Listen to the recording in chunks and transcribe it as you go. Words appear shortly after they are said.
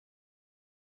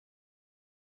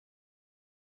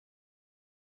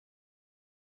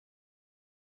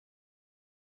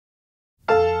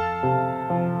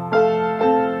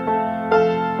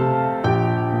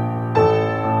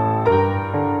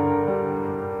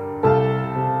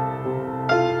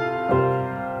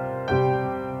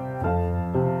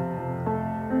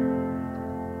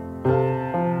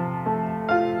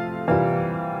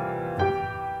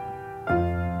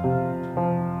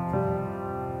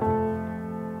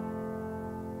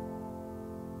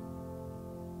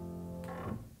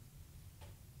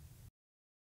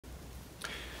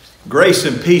Grace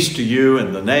and peace to you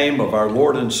in the name of our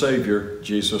Lord and Savior,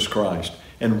 Jesus Christ.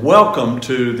 And welcome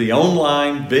to the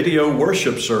online video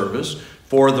worship service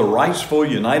for the Wrightsville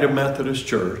United Methodist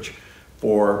Church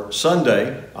for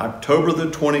Sunday, October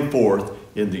the 24th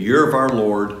in the year of our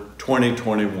Lord,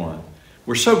 2021.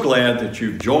 We're so glad that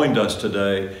you've joined us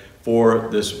today for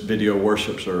this video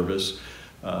worship service.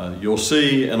 You'll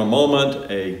see in a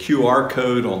moment a QR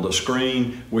code on the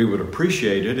screen. We would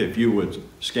appreciate it if you would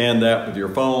scan that with your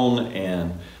phone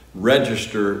and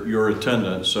register your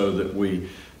attendance so that we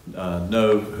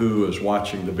know who is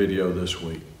watching the video this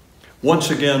week. Once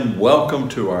again, welcome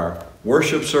to our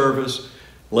worship service.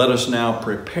 Let us now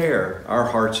prepare our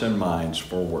hearts and minds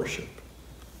for worship.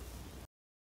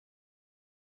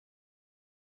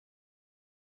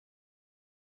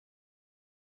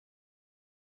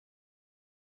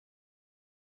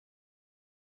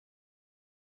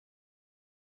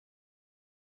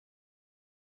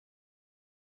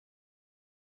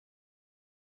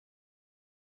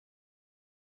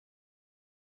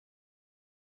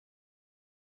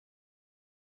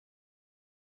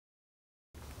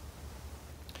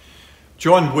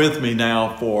 Join with me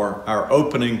now for our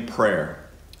opening prayer.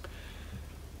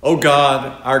 O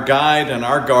God, our guide and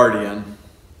our guardian,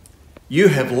 you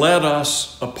have led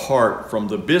us apart from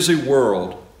the busy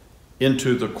world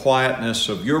into the quietness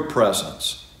of your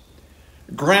presence.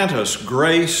 Grant us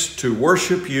grace to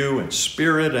worship you in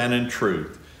spirit and in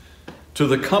truth, to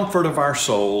the comfort of our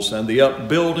souls and the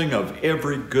upbuilding of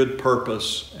every good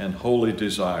purpose and holy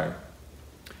desire.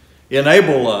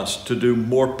 Enable us to do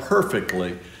more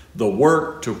perfectly the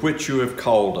work to which you have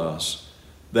called us,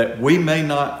 that we may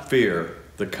not fear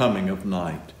the coming of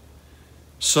night.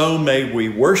 So may we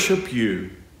worship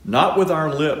you, not with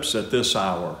our lips at this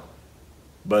hour,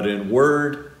 but in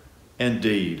word and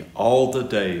deed all the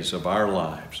days of our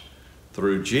lives.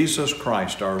 Through Jesus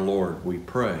Christ our Lord, we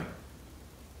pray.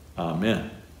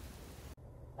 Amen.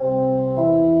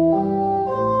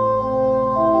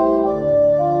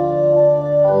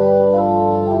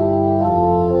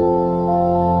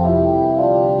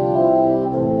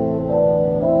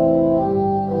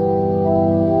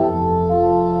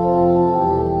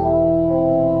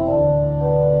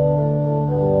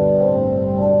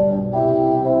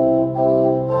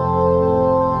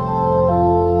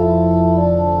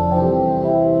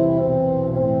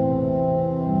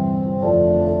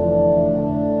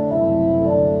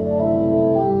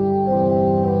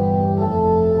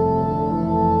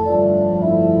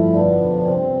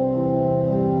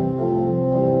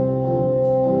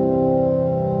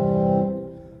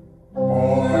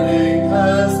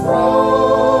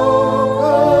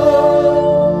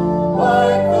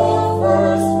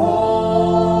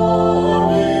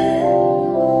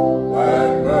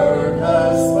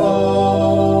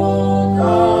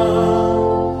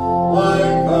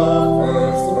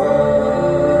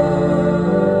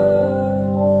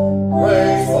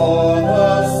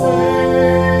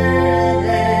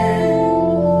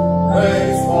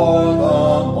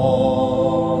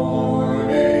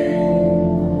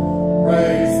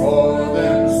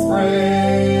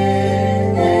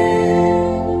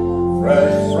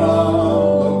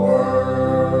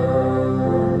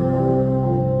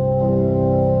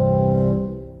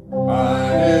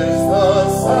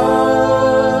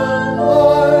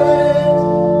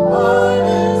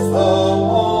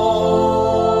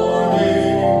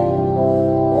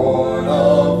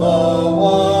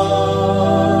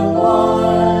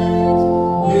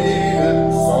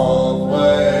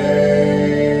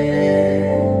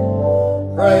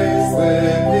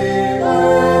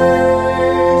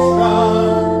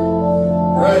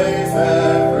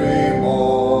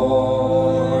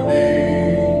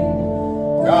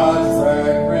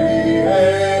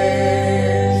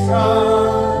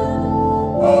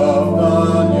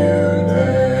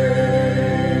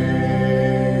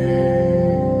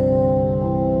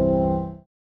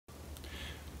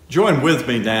 Join with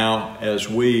me now as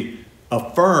we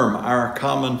affirm our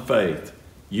common faith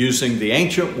using the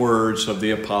ancient words of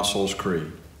the Apostles'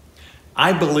 Creed.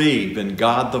 I believe in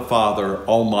God the Father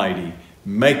Almighty,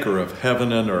 maker of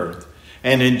heaven and earth,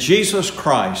 and in Jesus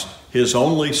Christ, his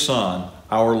only Son,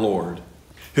 our Lord,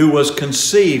 who was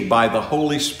conceived by the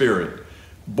Holy Spirit,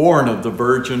 born of the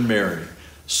Virgin Mary,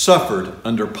 suffered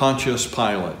under Pontius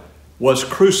Pilate, was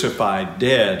crucified,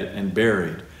 dead, and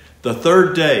buried. The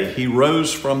third day he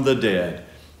rose from the dead.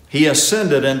 He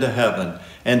ascended into heaven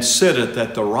and sitteth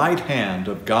at the right hand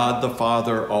of God the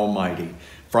Father Almighty.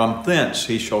 From thence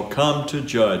he shall come to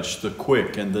judge the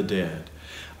quick and the dead.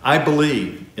 I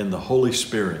believe in the Holy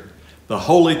Spirit, the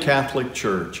Holy Catholic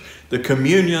Church, the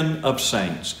communion of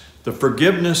saints, the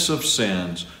forgiveness of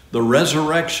sins, the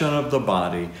resurrection of the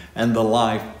body, and the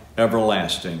life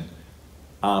everlasting.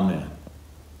 Amen.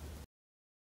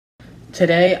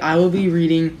 Today I will be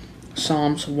reading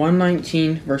Psalms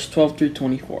 119, verse 12 through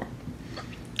 24.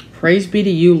 Praise be to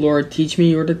you, Lord, teach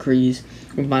me your decrees.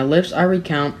 With my lips I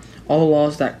recount all the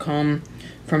laws that come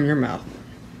from your mouth.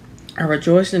 I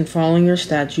rejoice in following your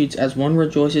statutes as one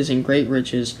rejoices in great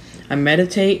riches. I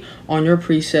meditate on your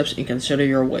precepts and consider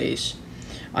your ways.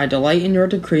 I delight in your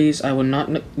decrees. I will not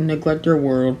neglect your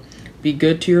word. Be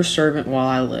good to your servant while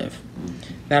I live,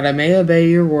 that I may obey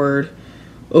your word.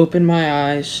 Open my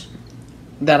eyes,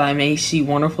 that I may see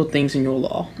wonderful things in your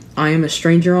law. I am a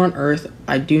stranger on earth.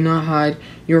 I do not hide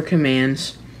your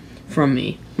commands from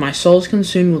me. My soul is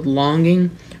consumed with longing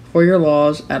for your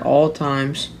laws at all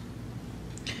times.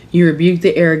 You rebuke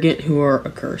the arrogant who are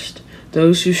accursed.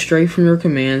 Those who stray from your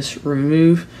commands,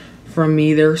 remove from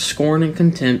me their scorn and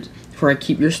contempt. For I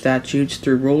keep your statutes.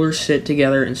 The rulers sit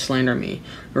together and slander me.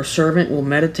 Your servant will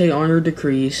meditate on your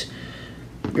decrees.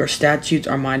 Your statutes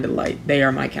are my delight. They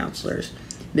are my counselors.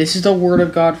 This is the word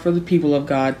of God for the people of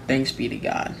God. Thanks be to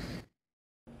God.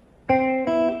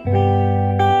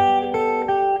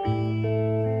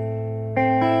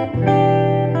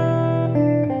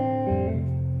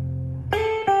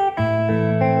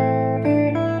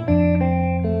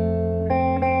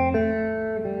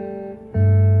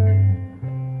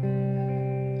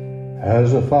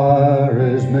 As a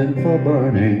fire is meant for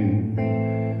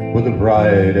burning, with a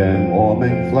bright and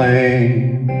warming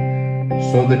flame,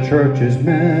 so the church is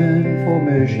meant for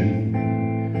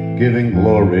mission, giving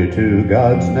glory to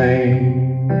God's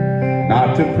name.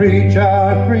 Not to preach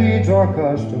our creeds or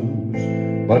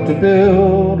customs, but to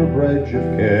build a bridge of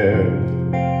care.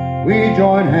 We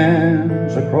join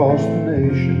hands across the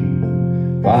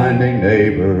nation, finding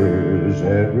neighbors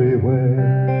everywhere.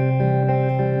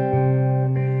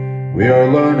 We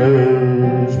are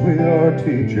learners, we are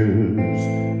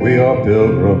teachers, we are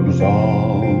pilgrims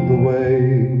on the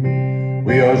way.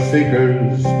 We are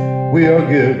seekers, we are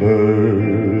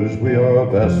givers, we are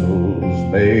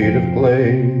vessels made of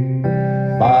clay.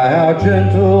 By our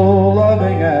gentle,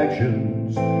 loving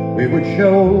actions, we would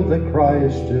show that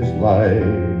Christ is light.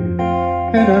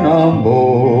 In an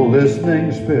humble,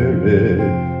 listening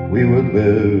spirit, we would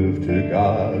live to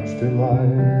God's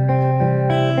delight.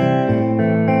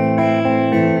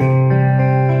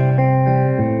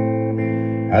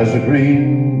 As a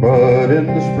green bud in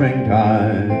the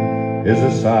springtime is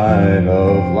a sign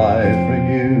of life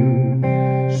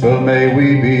renewed, so may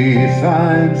we be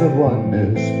signs of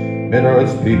oneness mid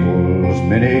earth's people's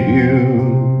many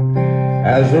hued.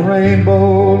 As a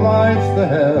rainbow lights the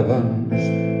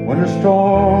heavens when a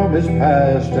storm is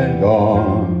past and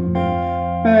gone,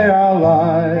 may our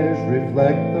lives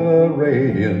reflect the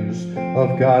radiance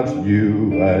of God's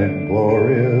new and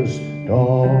glorious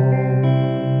dawn.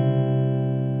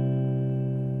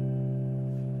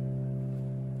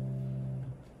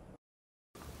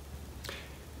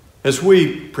 As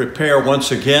we prepare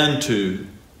once again to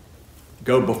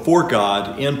go before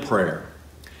God in prayer,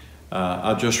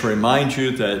 I'll just remind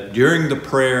you that during the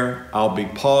prayer, I'll be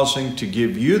pausing to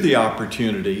give you the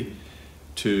opportunity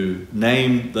to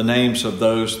name the names of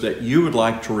those that you would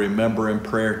like to remember in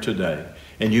prayer today.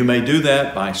 And you may do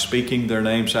that by speaking their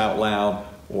names out loud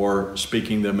or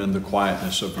speaking them in the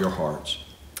quietness of your hearts.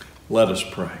 Let us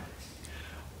pray.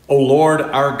 O Lord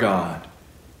our God,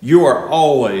 you are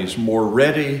always more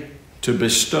ready to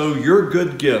bestow your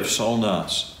good gifts on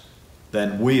us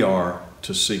than we are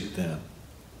to seek them,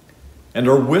 and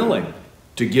are willing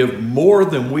to give more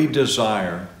than we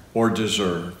desire or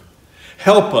deserve.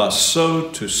 Help us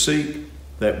so to seek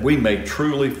that we may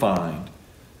truly find.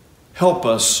 Help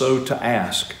us so to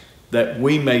ask that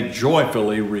we may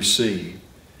joyfully receive.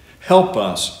 Help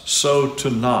us so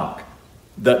to knock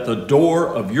that the door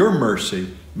of your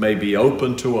mercy may be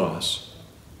open to us.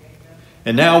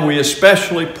 And now we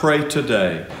especially pray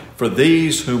today for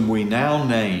these whom we now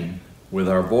name with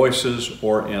our voices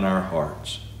or in our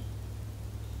hearts.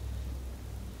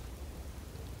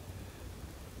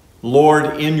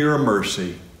 Lord, in your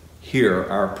mercy, hear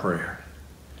our prayer.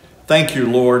 Thank you,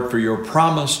 Lord, for your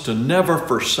promise to never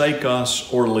forsake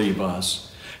us or leave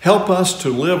us. Help us to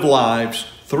live lives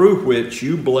through which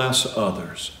you bless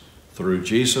others. Through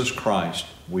Jesus Christ,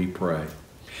 we pray.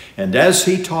 And as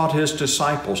he taught his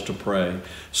disciples to pray,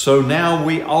 so now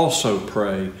we also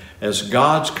pray as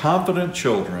God's confident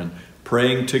children,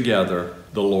 praying together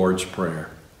the Lord's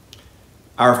Prayer.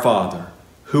 Our Father,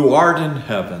 who art in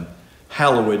heaven,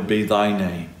 hallowed be thy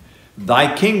name.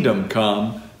 Thy kingdom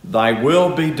come, thy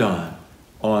will be done,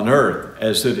 on earth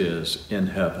as it is in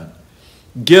heaven.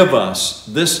 Give us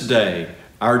this day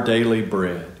our daily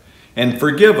bread, And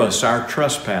forgive us our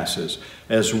trespasses,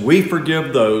 as we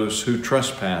forgive those who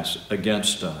trespass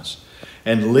against us.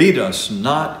 And lead us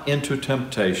not into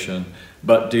temptation,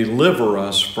 but deliver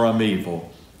us from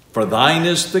evil. For thine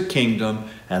is the kingdom,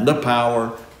 and the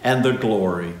power, and the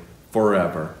glory,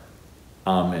 forever.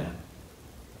 Amen.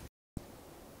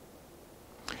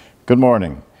 Good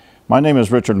morning. My name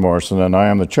is Richard Morrison, and I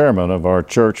am the chairman of our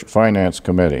Church Finance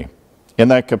Committee. In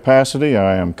that capacity,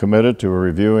 I am committed to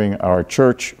reviewing our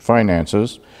church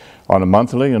finances on a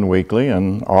monthly and weekly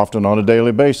and often on a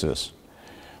daily basis.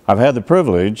 I've had the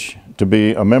privilege to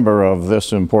be a member of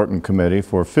this important committee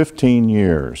for 15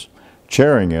 years,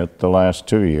 chairing it the last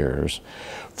 2 years.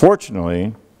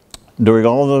 Fortunately, during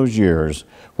all those years,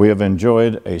 we have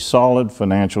enjoyed a solid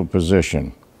financial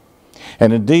position.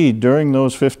 And indeed, during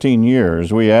those 15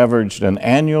 years, we averaged an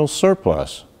annual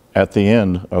surplus at the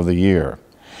end of the year.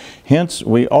 Hence,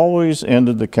 we always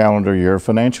ended the calendar year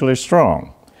financially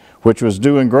strong, which was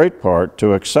due in great part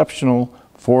to exceptional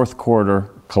fourth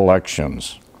quarter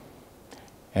collections.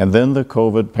 And then the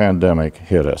COVID pandemic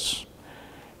hit us,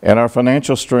 and our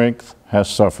financial strength has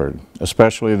suffered,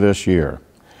 especially this year.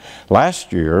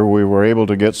 Last year, we were able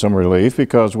to get some relief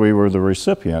because we were the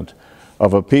recipient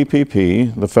of a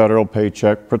PPP, the Federal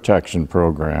Paycheck Protection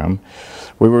Program.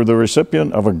 We were the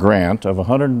recipient of a grant of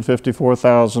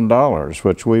 $154,000,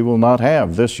 which we will not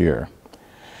have this year.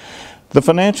 The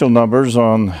financial numbers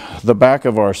on the back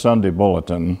of our Sunday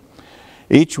bulletin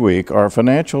each week are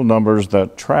financial numbers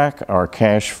that track our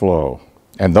cash flow.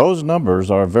 And those numbers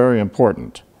are very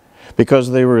important because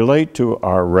they relate to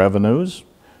our revenues,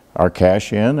 our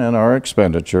cash in, and our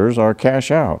expenditures, our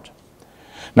cash out.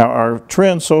 Now, our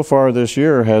trend so far this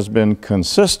year has been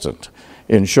consistent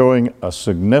in showing a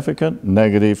significant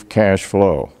negative cash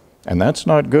flow, and that's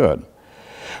not good.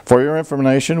 For your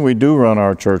information, we do run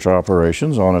our church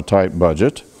operations on a tight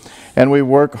budget, and we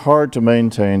work hard to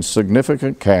maintain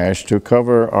significant cash to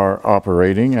cover our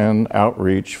operating and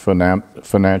outreach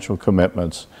financial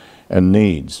commitments and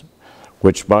needs,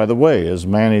 which, by the way, is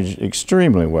managed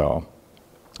extremely well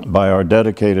by our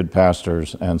dedicated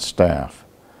pastors and staff.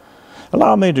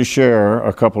 Allow me to share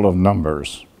a couple of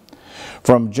numbers.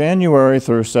 From January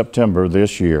through September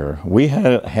this year, we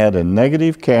had a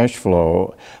negative cash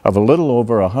flow of a little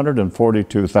over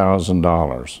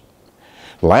 $142,000.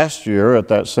 Last year, at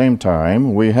that same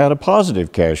time, we had a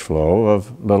positive cash flow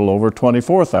of a little over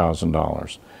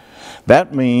 $24,000.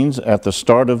 That means at the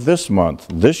start of this month,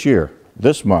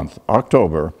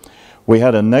 October, we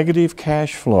had a negative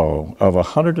cash flow of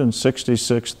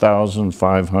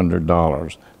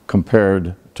 $166,500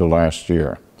 compared to last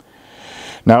year.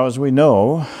 Now, as we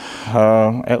know,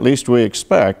 at least we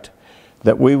expect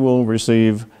that we will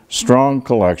receive strong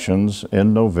collections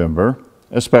in November,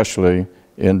 especially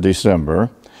in December,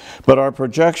 but our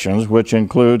projections, which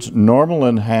includes normal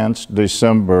enhanced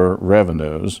December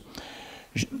revenues,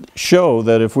 show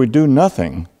that if we do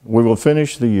nothing, we will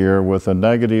finish the year with a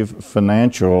negative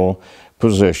financial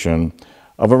position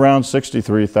of around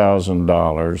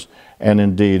 $63,000, and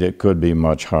indeed it could be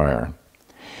much higher.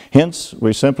 Hence,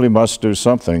 we simply must do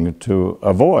something to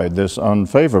avoid this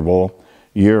unfavorable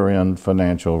year-end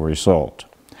financial result.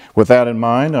 With that in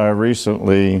mind, I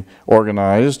recently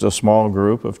organized a small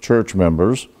group of church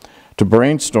members to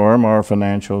brainstorm our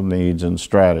financial needs and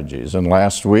strategies. And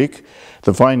last week,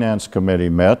 the Finance Committee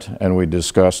met and we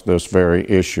discussed this very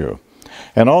issue.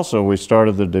 And also, we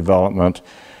started the development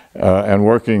and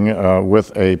working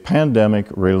with a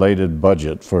pandemic-related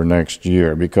budget for next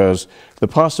year, because the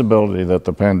possibility that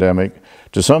the pandemic,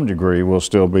 to some degree, will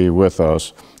still be with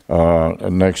us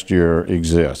next year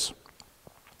exists.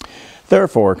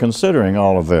 Therefore, considering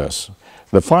all of this,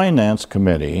 the Finance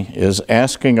Committee is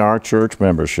asking our church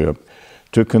membership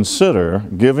to consider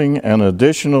giving an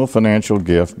additional financial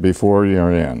gift before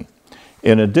year-end,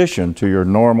 in addition to your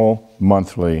normal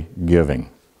monthly giving.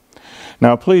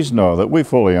 Now, please know that we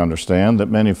fully understand that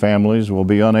many families will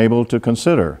be unable to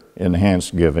consider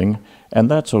enhanced giving, and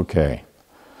that's okay.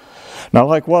 Now,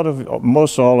 like what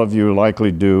most all of you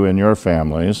likely do in your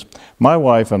families, my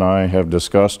wife and I have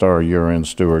discussed our year-end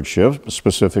stewardship,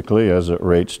 specifically as it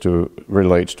relates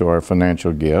to our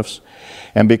financial gifts.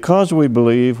 And because we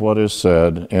believe what is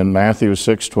said in Matthew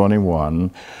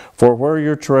 6:21, "For where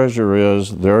your treasure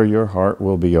is, there your heart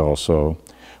will be also,"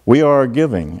 we are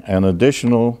giving an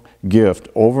additional gift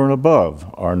over and above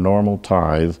our normal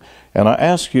tithe, and I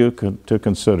ask you to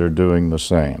consider doing the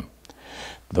same.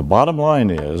 The bottom line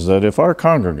is that if our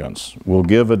congregants will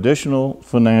give additional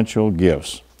financial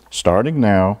gifts, starting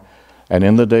now and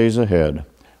in the days ahead,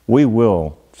 we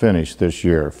will finish this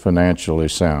year financially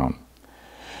sound.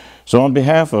 So on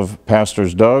behalf of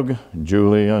Pastors Doug,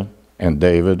 Julia, and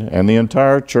David and the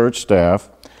entire church staff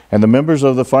and the members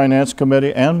of the Finance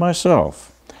Committee and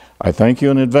myself, I thank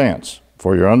you in advance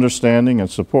for your understanding and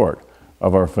support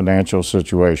of our financial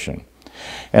situation.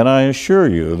 And I assure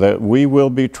you that we will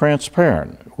be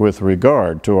transparent with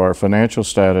regard to our financial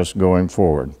status going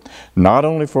forward, not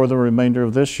only for the remainder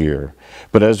of this year,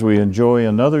 but as we enjoy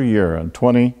another year in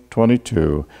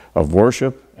 2022 of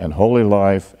worship and holy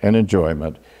life and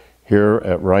enjoyment here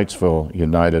at Wrightsville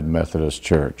United Methodist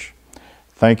Church.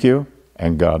 Thank you,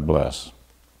 and God bless.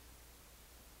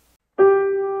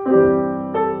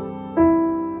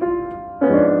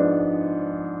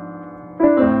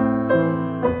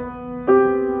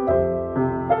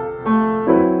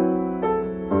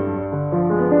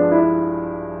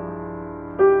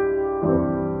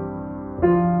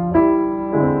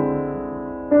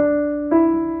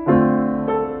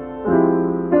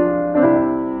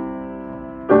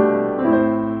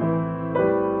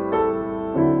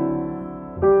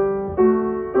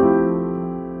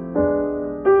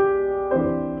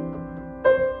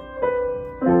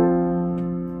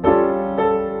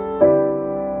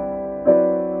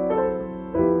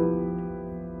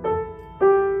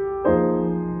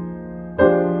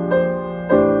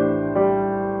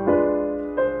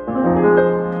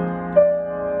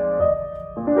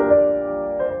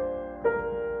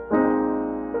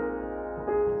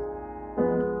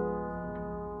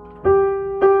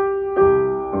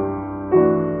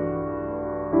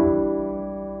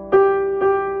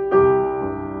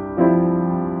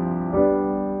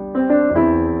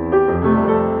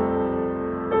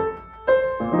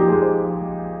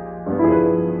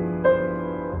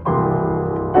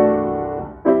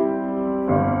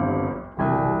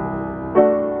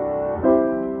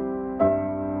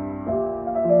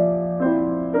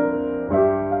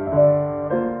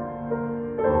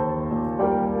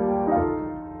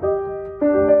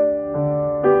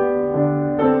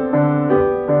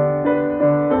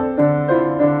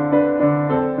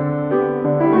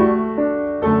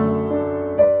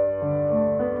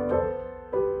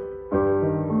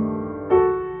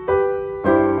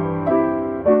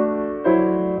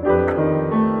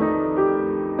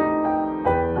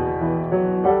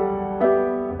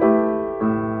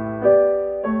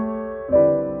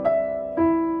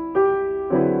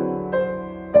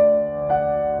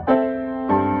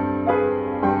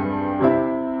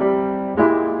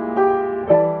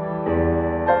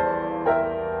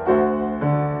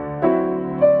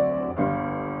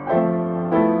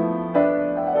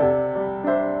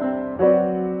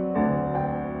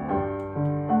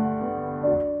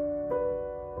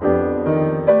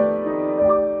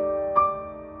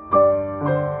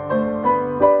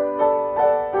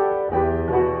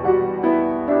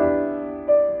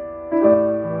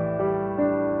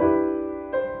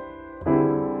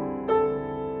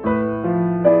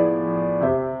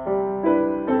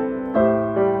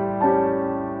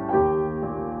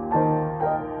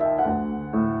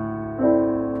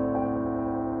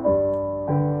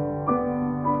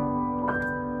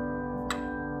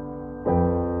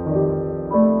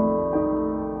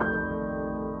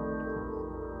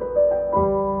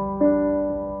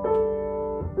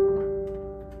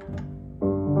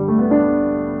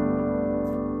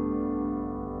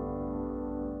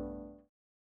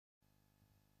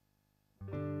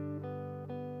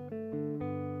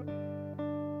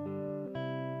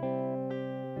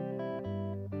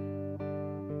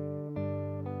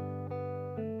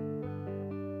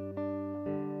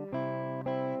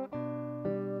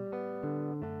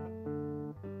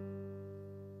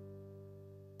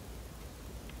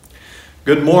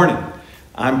 Good morning.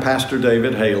 I'm Pastor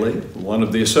David Haley, one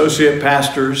of the associate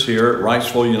pastors here at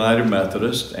Wrightsville United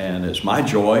Methodist, and it's my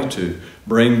joy to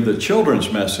bring the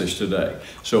children's message today.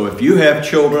 So if you have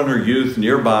children or youth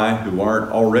nearby who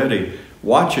aren't already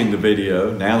watching the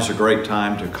video, now's a great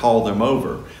time to call them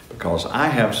over because I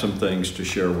have some things to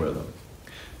share with them.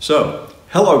 So,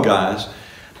 hello guys.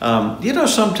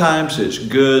 Sometimes it's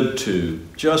good to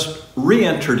just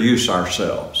reintroduce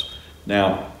ourselves.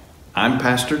 Now, I'm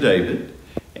Pastor David,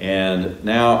 and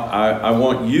now I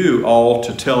want you all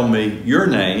to tell me your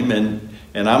name,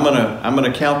 and I'm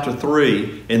gonna count to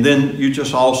 3, and then you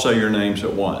just all say your names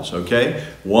at once, okay?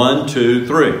 1, 2,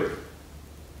 3.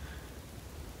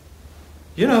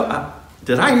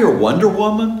 Did I hear Wonder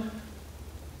Woman?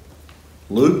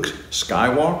 Luke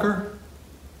Skywalker?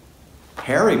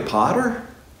 Harry Potter?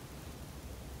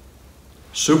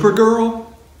 Supergirl?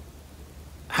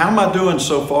 How am I doing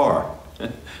so far?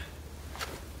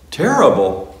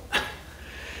 Terrible.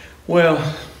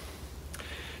 Well,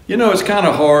 it's kind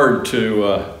of hard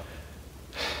to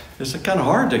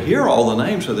hear all the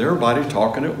names of everybody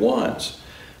talking at once.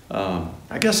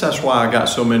 I guess that's why I got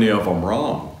so many of them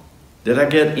wrong. Did I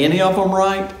get any of them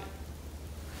right?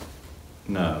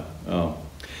 No. Oh.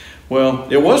 Well,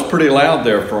 it was pretty loud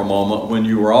there for a moment when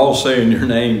you were all saying your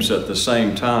names at the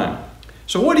same time.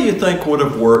 So what do you think would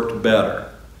have worked better?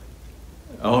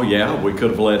 Oh yeah, we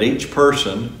could have let each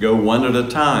person go one at a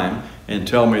time and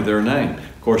tell me their name.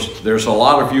 Of course, there's a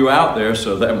lot of you out there,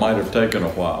 so that might have taken a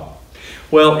while.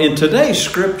 Well, in today's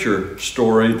scripture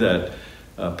story that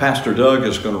Pastor Doug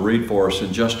is going to read for us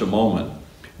in just a moment,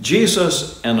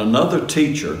 Jesus and another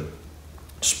teacher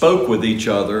spoke with each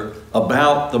other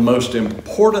about the most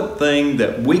important thing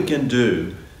that we can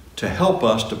do to help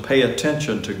us to pay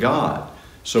attention to God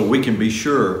so we can be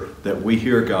sure that we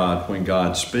hear God when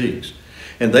God speaks.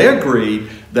 And they agreed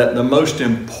that the most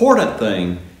important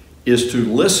thing is to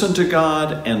listen to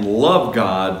God and love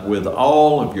God with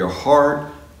all of your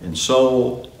heart and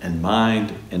soul and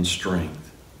mind and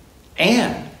strength,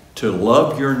 and to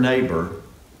love your neighbor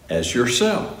as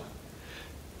yourself.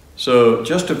 So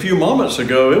just a few moments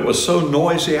ago, it was so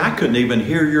noisy I couldn't even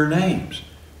hear your names.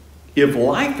 If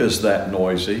life is that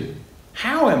noisy,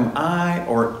 how am I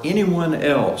or anyone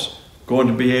else going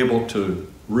to be able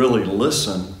to really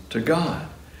listen to God?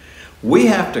 We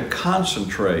have to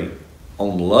concentrate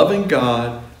on loving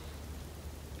God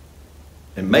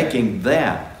and making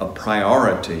that a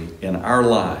priority in our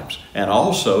lives, and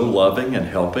also loving and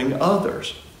helping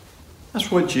others. That's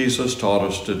what Jesus taught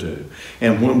us to do.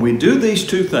 And when we do these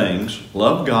two things,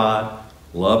 love God,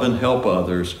 love and help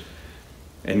others,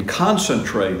 and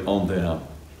concentrate on them,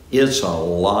 it's a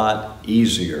lot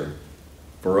easier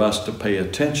for us to pay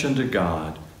attention to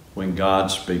God when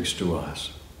God speaks to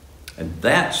us. And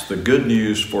that's the good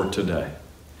news for today.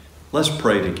 Let's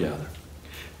pray together.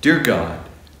 Dear God,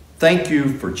 thank you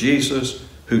for Jesus,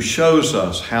 who shows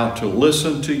us how to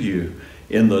listen to you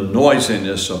in the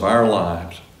noisiness of our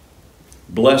lives.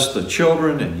 Bless the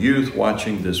children and youth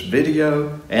watching this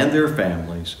video and their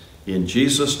families. In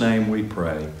Jesus' name we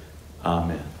pray.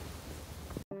 Amen.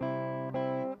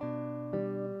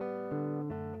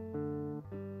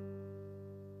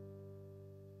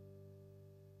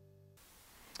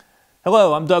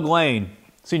 Hello, I'm Doug Lane,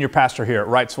 Senior Pastor here at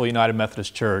Wrightsville United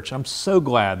Methodist Church. I'm so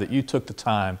glad that you took the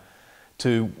time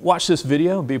to watch this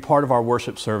video and be a part of our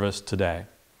worship service today.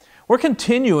 We're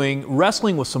continuing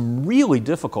wrestling with some really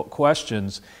difficult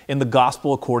questions in the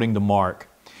Gospel according to Mark.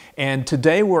 And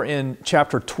today we're in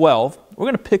chapter 12. We're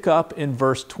going to pick up in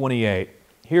verse 28.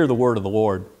 Hear the word of the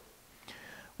Lord.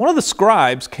 One of the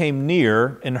scribes came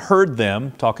near and heard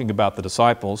them, talking about the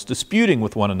disciples, disputing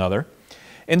with one another.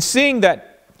 And seeing that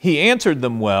he answered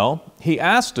them well, he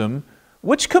asked him,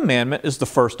 "Which commandment is the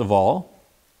first of all?"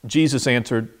 Jesus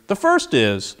answered, "The first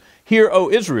is, Hear, O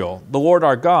Israel, the Lord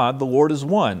our God, the Lord is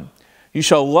one. You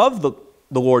shall love the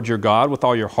Lord your God with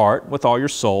all your heart, with all your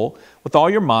soul, with all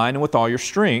your mind, and with all your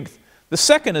strength. The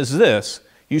second is this,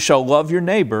 you shall love your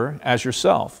neighbor as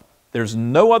yourself. There's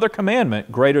no other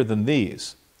commandment greater than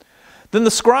these." Then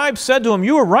the scribe said to him,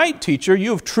 "You are right, teacher.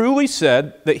 You have truly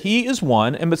said that he is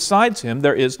one, and besides him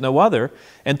there is no other,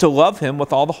 and to love him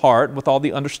with all the heart, with all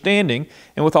the understanding,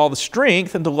 and with all the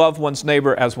strength, and to love one's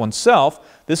neighbor as oneself,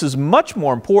 this is much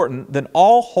more important than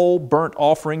all whole burnt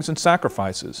offerings and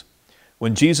sacrifices."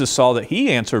 When Jesus saw that he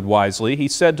answered wisely, he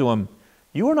said to him,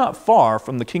 "You are not far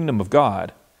from the kingdom of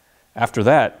God." After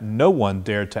that, no one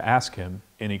dared to ask him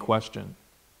any question.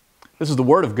 This is the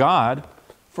word of God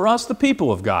for us, the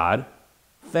people of God.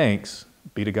 Thanks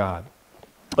be to God.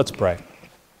 Let's pray.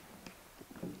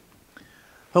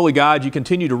 Holy God, you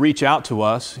continue to reach out to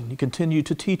us and you continue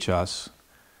to teach us.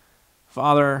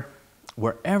 Father,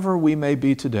 wherever we may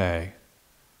be today,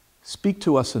 speak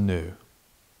to us anew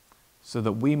so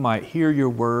that we might hear your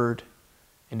word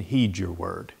and heed your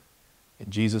word. In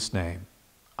Jesus' name,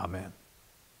 amen.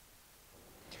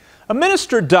 A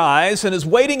minister dies and is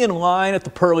waiting in line at the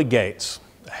pearly gates.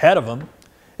 Ahead of him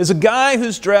is a guy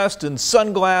who's dressed in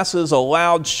sunglasses, a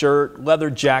loud shirt, leather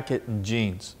jacket, and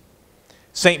jeans.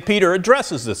 St. Peter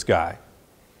addresses this guy.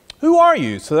 "Who are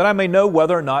you, so that I may know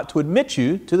whether or not to admit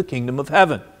you to the kingdom of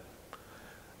heaven?"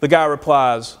 The guy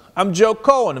replies, "I'm Joe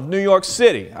Cohen of New York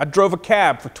City. I drove a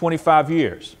cab for 25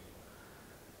 years.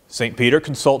 St. Peter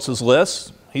consults his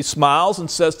list. He smiles and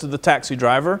says to the taxi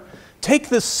driver, "Take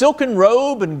this silken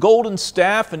robe and golden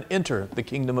staff and enter the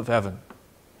kingdom of heaven."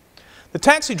 The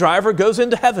taxi driver goes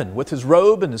into heaven with his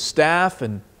robe and his staff,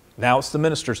 and now it's the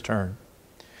minister's turn.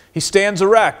 He stands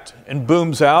erect and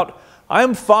booms out, "I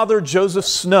am Father Joseph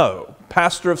Snow,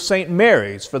 pastor of St.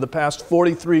 Mary's for the past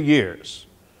 43 years.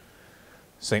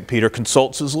 St. Peter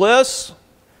consults his list,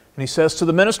 and he says to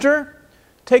the minister,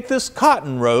 "Take this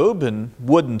cotton robe and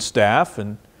wooden staff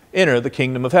and enter the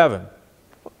kingdom of heaven."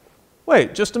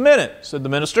 Wait, just a minute, said the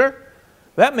minister.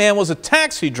 That man was a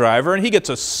taxi driver and he gets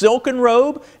a silken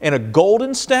robe and a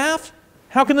golden staff?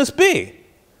 How can this be?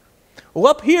 Well,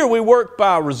 up here we work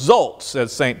by results,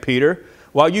 said St. Peter.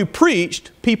 While you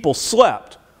preached, people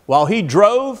slept. While he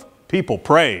drove, people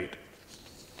prayed.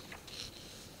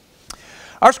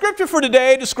 Our scripture for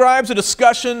today describes a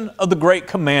discussion of the Great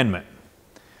Commandment.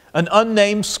 An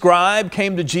unnamed scribe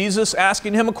came to Jesus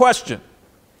asking him a question.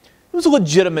 It was a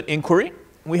legitimate inquiry.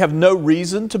 We have no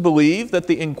reason to believe that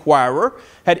the inquirer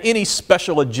had any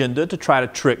special agenda to try to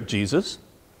trick Jesus.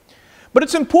 But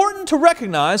it's important to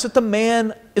recognize that the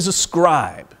man is a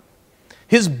scribe.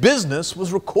 His business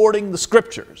was recording the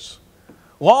scriptures.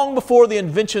 Long before the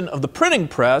invention of the printing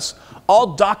press,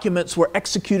 all documents were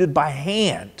executed by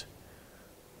hand.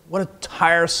 What a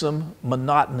tiresome,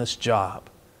 monotonous job.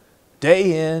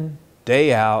 Day in,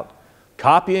 day out,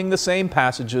 copying the same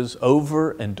passages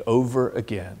over and over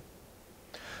again.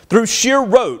 Through sheer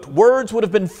rote, words would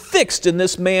have been fixed in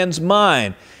this man's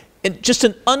mind, in just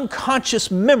an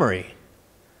unconscious memory.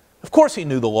 Of course he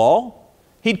knew the law.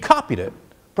 He'd copied it,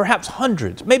 perhaps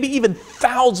hundreds, maybe even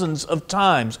thousands of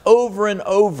times, over and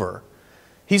over.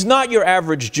 He's not your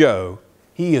average Joe.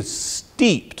 He is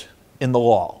steeped in the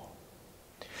law.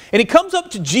 And he comes up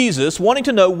to Jesus wanting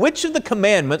to know which of the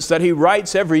commandments that he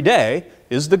writes every day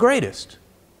is the greatest.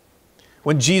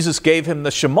 When Jesus gave him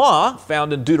the Shema,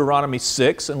 found in Deuteronomy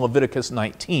 6 and Leviticus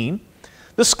 19,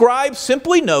 the scribe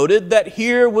simply noted that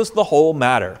here was the whole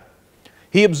matter.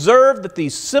 He observed that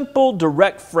these simple,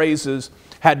 direct phrases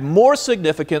had more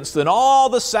significance than all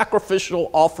the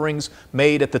sacrificial offerings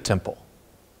made at the temple.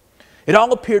 It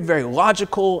all appeared very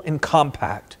logical and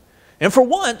compact. And for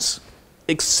once,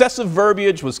 excessive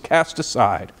verbiage was cast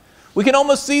aside. We can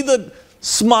almost see the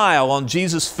smile on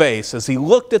Jesus' face as he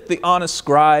looked at the honest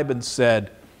scribe and said,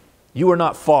 "You are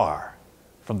not far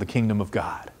from the kingdom of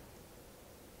God."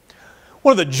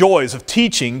 One of the joys of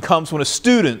teaching comes when a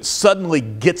student suddenly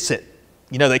gets it.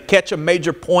 You know, they catch a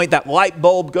major point, that light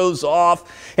bulb goes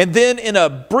off, and then in a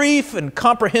brief and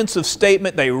comprehensive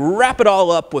statement, they wrap it all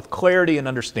up with clarity and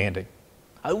understanding.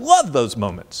 I love those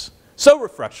moments. So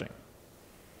refreshing.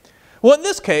 Well, in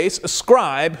this case, a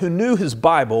scribe who knew his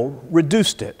Bible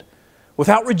reduced it,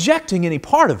 without rejecting any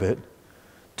part of it,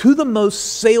 to the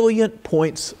most salient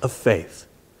points of faith.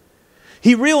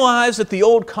 He realized that the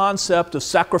old concept of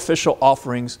sacrificial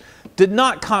offerings did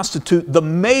not constitute the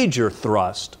major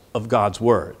thrust of God's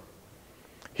Word.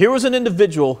 Here was an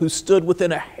individual who stood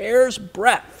within a hair's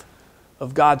breadth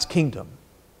of God's kingdom.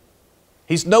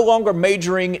 He's no longer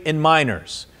majoring in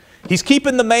minors. He's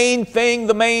keeping the main thing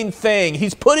the main thing.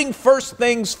 He's putting first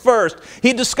things first.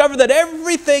 He discovered that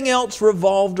everything else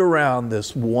revolved around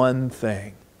this one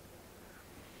thing.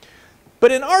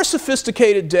 But in our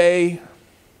sophisticated day,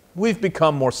 we've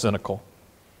become more cynical.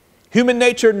 Human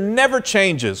nature never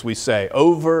changes, we say,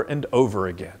 over and over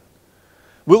again.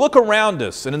 We look around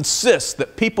us and insist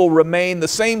that people remain the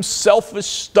same selfish,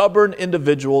 stubborn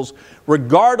individuals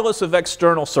regardless of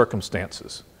external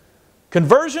circumstances.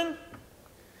 Conversion?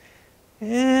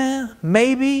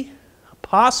 Maybe,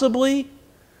 possibly,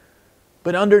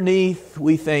 but underneath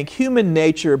we think human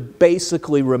nature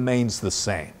basically remains the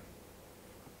same.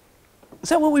 Is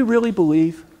that what we really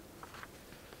believe?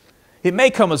 It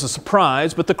may come as a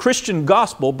surprise, but the Christian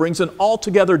gospel brings an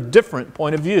altogether different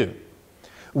point of view.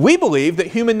 We believe that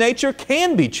human nature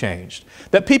can be changed,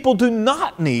 that people do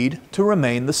not need to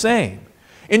remain the same.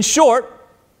 In short,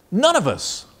 none of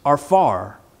us are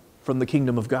far from the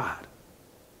kingdom of God.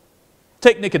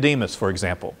 Take Nicodemus, for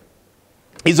example.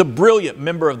 He's a brilliant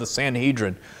member of the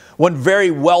Sanhedrin, one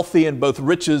very wealthy in both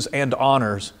riches and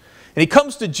honors. And he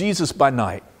comes to Jesus by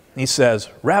night. He says,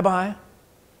 "Rabbi,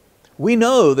 we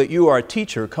know that you are a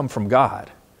teacher come from God,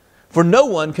 for no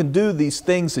one can do these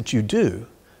things that you do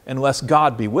unless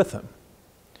God be with him."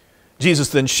 Jesus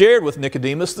then shared with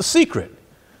Nicodemus the secret.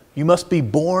 You must be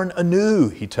born anew,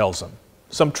 he tells him.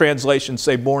 Some translations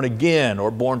say born again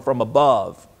or born from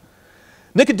above.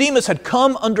 Nicodemus had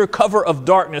come under cover of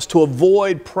darkness to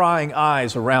avoid prying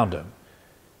eyes around him.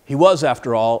 He was,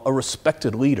 after all, a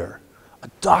respected leader, a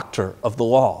doctor of the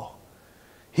law.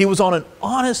 He was on an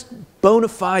honest, bona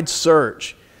fide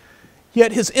search.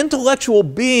 Yet his intellectual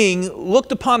being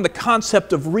looked upon the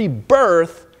concept of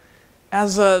rebirth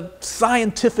as a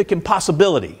scientific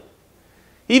impossibility.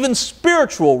 Even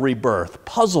spiritual rebirth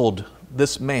puzzled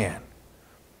this man.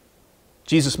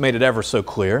 Jesus made it ever so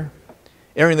clear.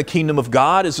 Entering the kingdom of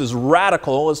God is as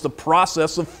radical as the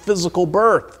process of physical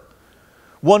birth.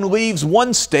 One leaves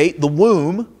one state, the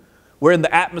womb, wherein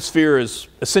the atmosphere is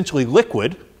essentially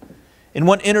liquid, and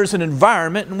one enters an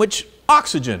environment in which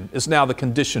oxygen is now the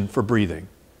condition for breathing.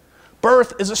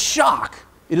 birth is a shock.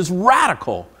 It is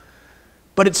radical.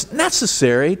 But it's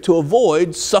necessary to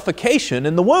avoid suffocation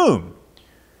in the womb.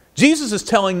 Jesus is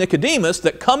telling Nicodemus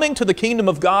that coming to the kingdom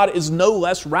of God is no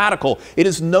less radical. It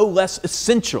is no less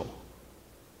essential.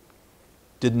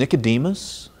 Did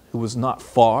Nicodemus, who was not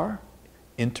far,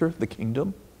 enter the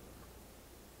kingdom?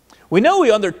 We know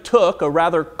he undertook a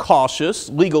rather cautious,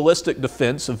 legalistic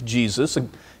defense of Jesus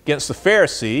against the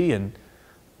Pharisee in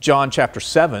John chapter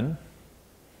 7.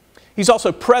 He's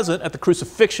also present at the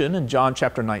crucifixion in John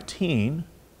chapter 19.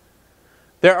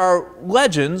 There are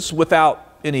legends without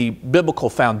any biblical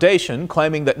foundation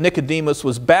claiming that Nicodemus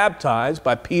was baptized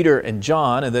by Peter and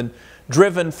John and then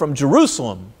driven from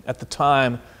Jerusalem at the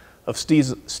time of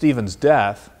Stephen's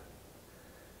death.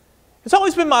 It's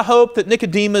always been my hope that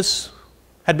Nicodemus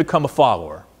had become a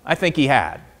follower. I think he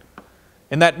had.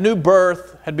 And that new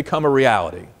birth had become a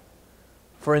reality.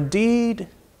 For indeed,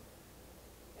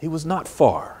 he was not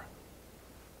far.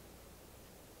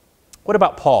 What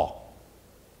about Paul?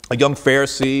 A young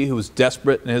Pharisee who was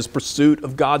desperate in his pursuit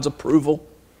of God's approval.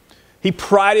 He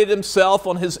prided himself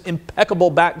on his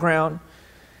impeccable background.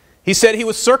 He said he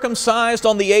was circumcised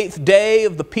on the 8th day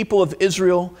of the people of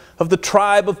Israel, of the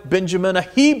tribe of Benjamin, a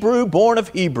Hebrew born of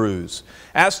Hebrews.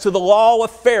 As to the law, a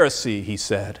Pharisee, he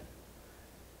said.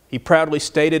 He proudly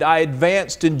stated, I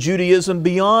advanced in Judaism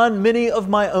beyond many of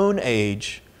my own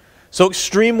age. So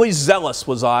extremely zealous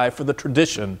was I for the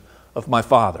tradition of my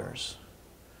fathers.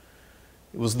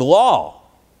 It was the law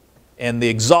and the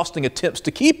exhausting attempts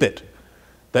to keep it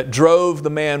that drove the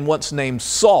man once named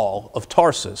Saul of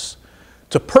Tarsus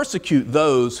to persecute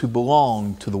those who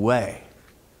belonged to the way.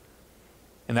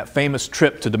 In that famous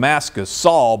trip to Damascus,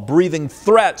 Saul, breathing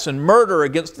threats and murder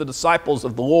against the disciples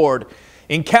of the Lord,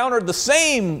 encountered the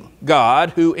same God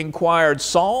who inquired,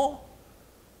 Saul,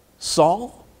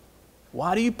 Saul,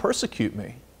 why do you persecute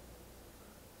me?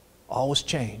 All was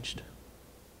changed.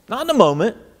 Not in a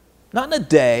moment, not in a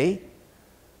day,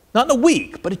 not in a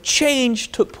week, but a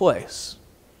change took place.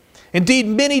 Indeed,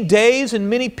 many days and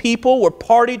many people were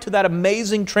party to that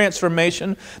amazing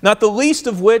transformation, not the least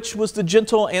of which was the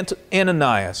gentle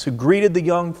Ananias, who greeted the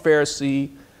young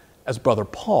Pharisee as Brother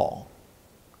Paul.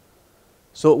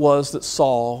 So it was that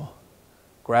Saul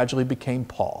gradually became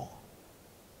Paul.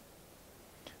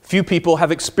 Few people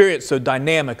have experienced so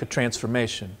dynamic a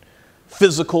transformation.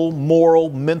 Physical, moral,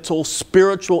 mental,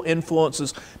 spiritual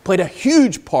influences played a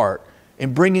huge part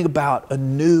in bringing about a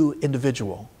new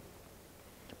individual.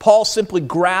 Paul simply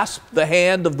grasped the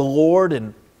hand of the Lord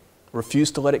and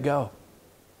refused to let it go.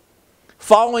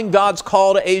 Following God's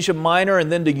call to Asia Minor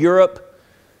and then to Europe,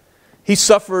 he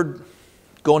suffered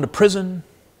going to prison,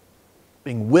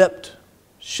 being whipped,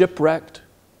 shipwrecked,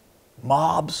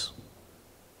 mobs.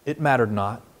 It mattered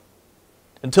not.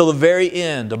 Until the very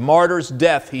end, a martyr's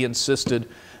death, he insisted.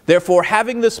 Therefore,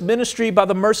 having this ministry by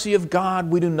the mercy of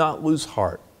God, we do not lose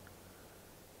heart.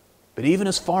 But even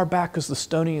as far back as the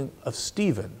stoning of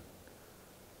Stephen,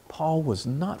 Paul was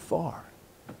not far.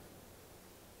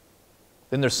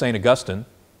 Then there's St. Augustine,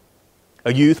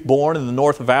 a youth born in the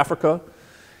north of Africa.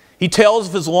 He tells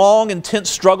of his long, intense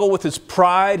struggle with his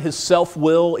pride, his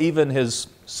self-will, even his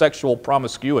sexual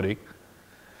promiscuity.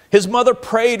 His mother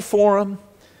prayed for him.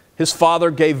 His father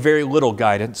gave very little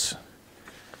guidance.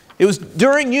 It was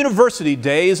during university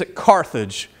days at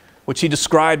Carthage, which he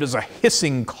described as a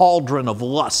hissing cauldron of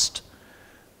lust,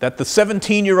 that the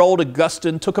 17-year-old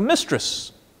Augustine took a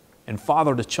mistress and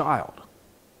fathered a child.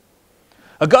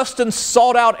 Augustine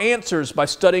sought out answers by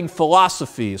studying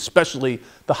philosophy, especially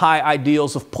the high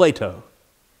ideals of Plato.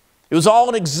 It was all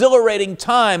an exhilarating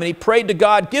time, and he prayed to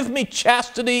God, give me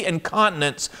chastity and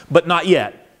continence, but not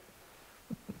yet.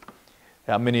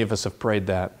 How many of us have prayed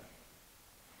that?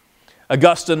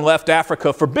 Augustine left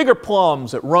Africa for bigger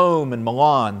plums at Rome and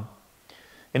Milan.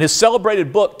 In his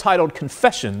celebrated book titled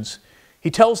Confessions,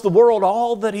 he tells the world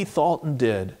all that he thought and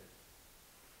did.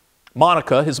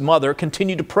 Monica, his mother,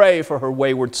 continued to pray for her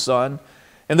wayward son,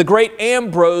 and the great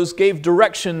Ambrose gave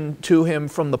direction to him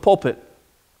from the pulpit.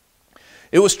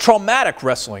 It was traumatic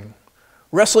wrestling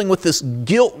with this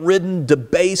guilt-ridden,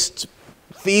 debased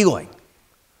feeling.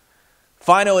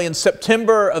 Finally, in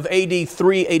September of AD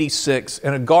 386,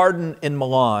 in a garden in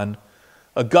Milan,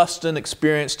 Augustine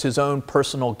experienced his own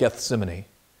personal Gethsemane.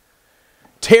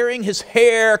 Tearing his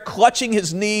hair, clutching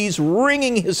his knees,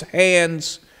 wringing his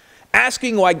hands,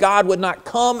 asking why God would not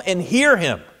come and hear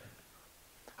him.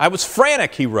 I was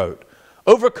frantic, he wrote,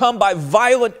 overcome by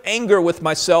violent anger with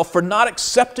myself for not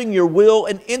accepting your will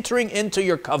and entering into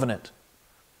your covenant.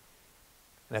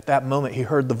 And at that moment, he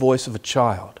heard the voice of a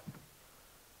child.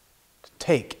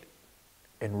 Take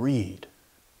and read,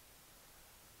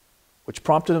 which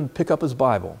prompted him to pick up his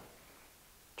Bible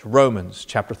to Romans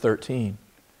chapter 13,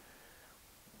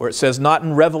 where it says, "Not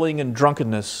in reveling and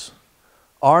drunkenness,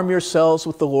 arm yourselves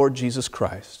with the Lord Jesus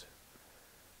Christ.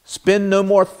 Spend no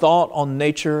more thought on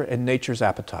nature and nature's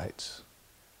appetites."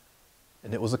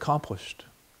 And it was accomplished.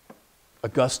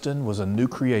 Augustine was a new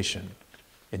creation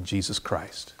in Jesus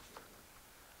Christ.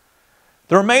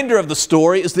 The remainder of the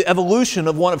story is the evolution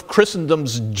of one of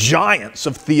Christendom's giants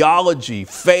of theology,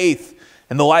 faith,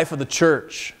 and the life of the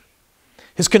church.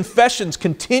 His confessions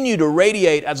continue to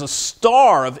radiate as a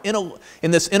star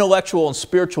in this intellectual and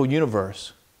spiritual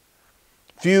universe.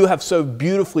 Few have so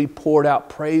beautifully poured out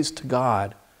praise to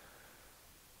God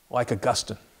like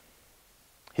Augustine.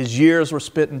 His years were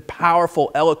spent in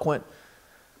powerful, eloquent,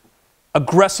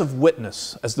 aggressive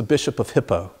witness as the Bishop of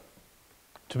Hippo.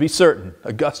 To be certain,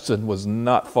 Augustine was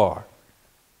not far.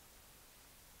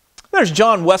 There's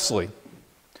John Wesley.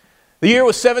 The year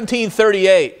was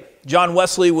 1738. John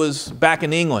Wesley was back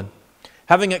in England,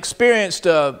 having experienced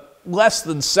a less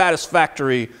than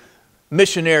satisfactory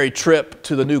missionary trip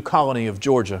to the new colony of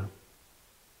Georgia.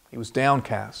 He was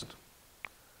downcast.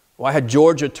 Why had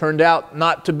Georgia turned out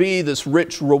not to be this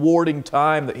rich, rewarding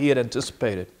time that he had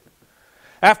anticipated?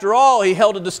 After all, he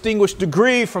held a distinguished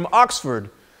degree from Oxford.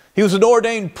 He was an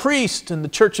ordained priest in the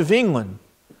Church of England.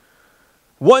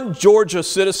 One Georgia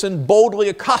citizen boldly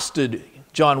accosted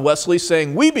John Wesley,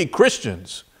 saying, "We be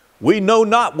Christians. We know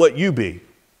not what you be."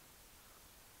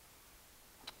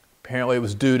 Apparently it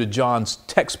was due to John's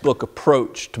textbook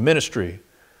approach to ministry,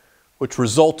 which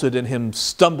resulted in him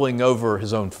stumbling over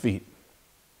his own feet.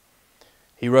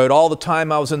 He wrote, "All the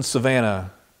time I was in Savannah,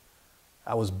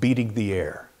 I was beating the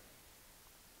air."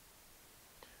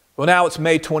 Well, now it's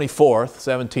May 24th,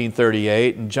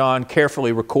 1738, and John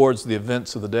carefully records the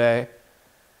events of the day.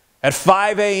 At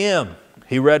 5 a.m.,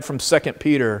 he read from 2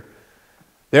 Peter,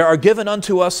 "There are given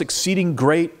unto us exceeding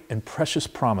great and precious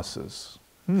promises."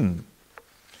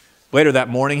 Later that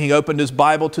morning, he opened his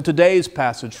Bible to today's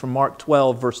passage from Mark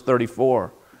 12, verse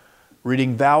 34,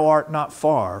 reading, "Thou art not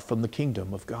far from the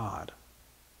kingdom of God."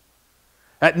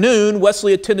 At noon,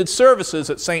 Wesley attended services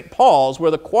at St. Paul's, where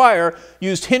the choir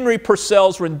used Henry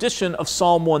Purcell's rendition of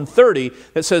Psalm 130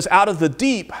 that says, "Out of the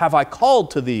deep have I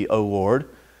called to thee, O Lord,"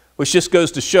 which just goes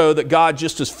to show that God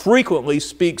just as frequently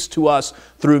speaks to us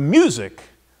through music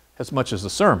as much as the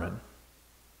sermon.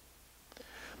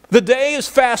 The day is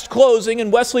fast closing,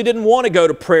 and Wesley didn't want to go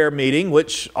to prayer meeting,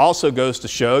 which also goes to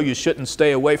show you shouldn't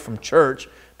stay away from church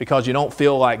because you don't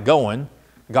feel like going.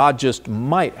 God just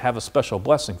might have a special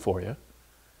blessing for you.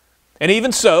 And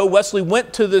even so, Wesley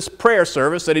went to this prayer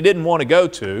service that he didn't want to go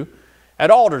to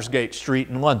at Aldersgate Street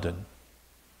in London.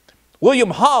 William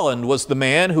Holland was the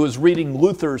man who was reading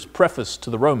Luther's preface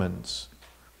to the Romans.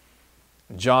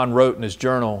 John wrote in his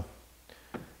journal,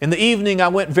 "In the evening I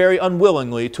went very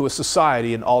unwillingly to a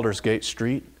society in Aldersgate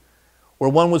Street where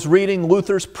one was reading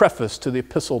Luther's preface to the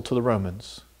Epistle to the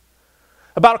Romans.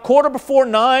 About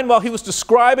 9:15, while he was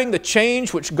describing the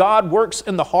change which God works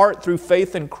in the heart through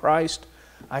faith in Christ,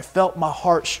 I felt my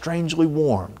heart strangely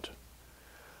warmed.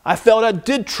 I felt I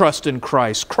did trust in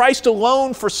Christ, Christ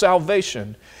alone for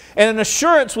salvation, and an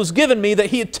assurance was given me that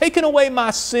He had taken away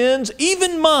my sins,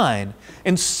 even mine,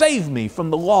 and saved me from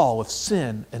the law of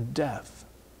sin and death."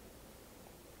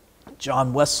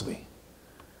 John Wesley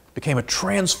became a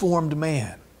transformed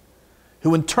man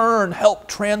who in turn helped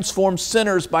transform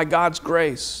sinners by God's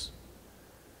grace.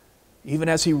 Even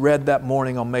as he read that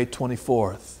morning on May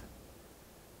 24th,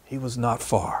 he was not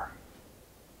far.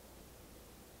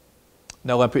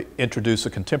 Now let me introduce a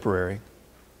contemporary.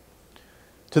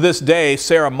 To this day,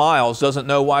 Sarah Miles doesn't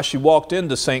know why she walked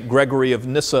into St. Gregory of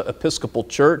Nyssa Episcopal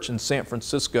Church in San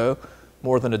Francisco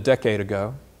more than a decade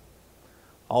ago.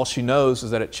 All she knows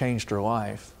is that it changed her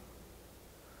life.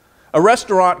 A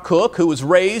restaurant cook who was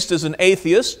raised as an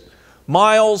atheist,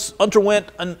 Miles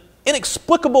underwent an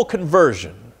inexplicable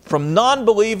conversion from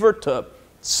non-believer to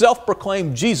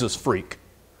self-proclaimed Jesus freak.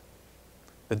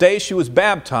 The day she was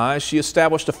baptized, she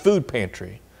established a food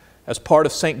pantry as part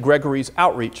of St. Gregory's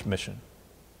outreach mission.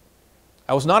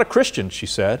 "I was not a Christian," she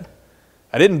said.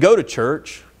 "I didn't go to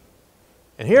church.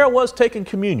 And here I was taking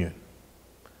communion.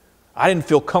 I didn't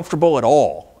feel comfortable at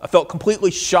all. I felt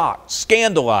completely shocked,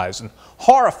 scandalized, and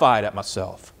horrified at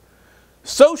myself.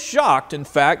 So shocked, in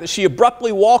fact, that she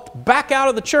abruptly walked back out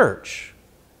of the church.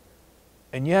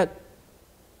 And yet,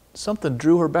 something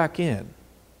drew her back in.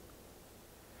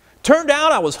 Turned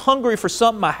out I was hungry for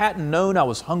something I hadn't known I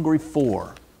was hungry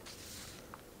for."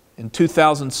 In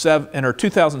her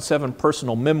 2007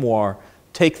 personal memoir,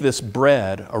 "Take This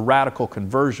Bread, A Radical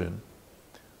Conversion,"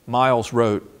 Miles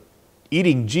wrote,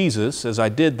 "Eating Jesus, as I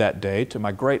did that day, to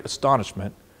my great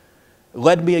astonishment,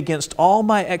 led me against all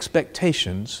my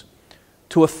expectations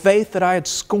to a faith that I had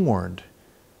scorned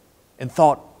and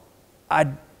thought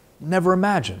I'd never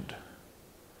imagined.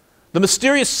 The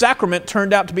mysterious sacrament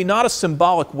turned out to be not a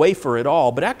symbolic wafer at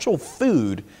all, but actual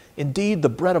food, indeed the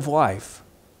bread of life.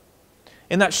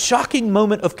 In that shocking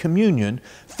moment of communion,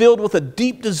 filled with a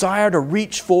deep desire to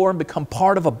reach for and become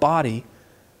part of a body,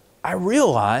 I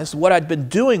realized what I'd been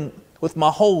doing with my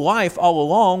whole life all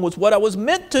along was what I was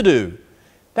meant to do.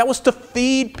 That was to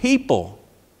feed people.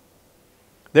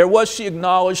 There was, she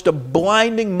acknowledged, a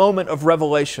blinding moment of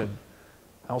revelation.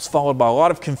 That was followed by a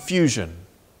lot of confusion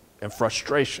and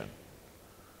frustration.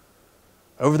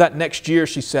 Over that next year,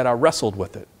 she said, I wrestled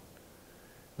with it.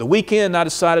 The weekend I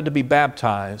decided to be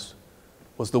baptized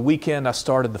was the weekend I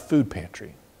started the food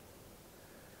pantry.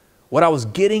 What I was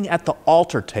getting at the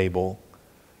altar table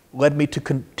led me to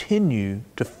continue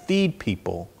to feed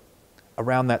people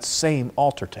around that same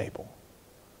altar table.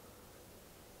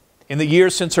 In the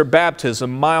years since her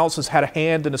baptism, Miles has had a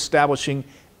hand in establishing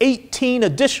 18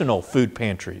 additional food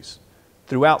pantries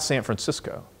throughout San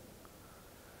Francisco.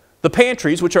 The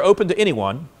pantries, which are open to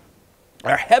anyone,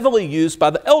 are heavily used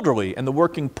by the elderly and the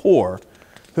working poor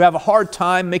who have a hard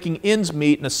time making ends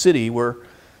meet in a city where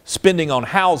spending on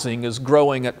housing is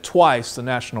growing at twice the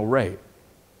national rate.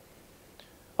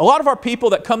 A lot of our people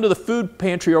that come to the food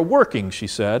pantry are working, she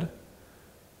said.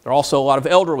 There are also a lot of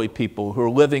elderly people who are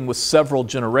living with several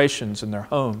generations in their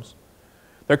homes.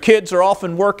 Their kids are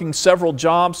often working several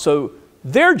jobs, so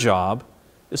their job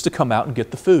is to come out and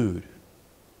get the food.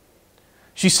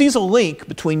 She sees a link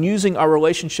between using our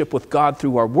relationship with God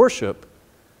through our worship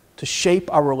to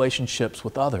shape our relationships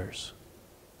with others.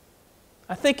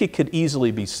 I think it could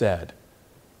easily be said,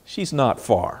 she's not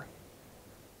far.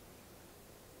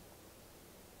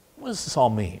 What does this all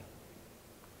mean?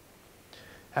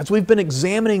 As we've been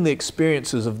examining the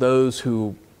experiences of those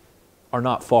who are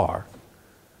not far,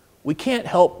 we can't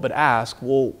help but ask,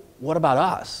 well, what about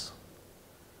us?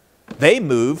 They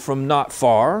moved from not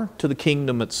far to the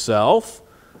kingdom itself.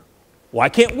 Why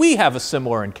can't we have a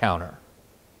similar encounter?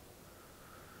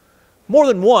 More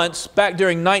than once, back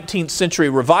during 19th century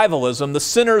revivalism, the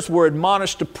sinners were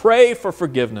admonished to pray for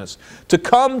forgiveness, to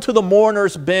come to the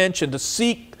mourner's bench and to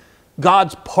seek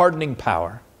God's pardoning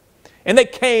power. And they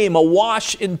came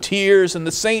awash in tears, and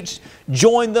the saints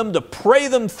joined them to pray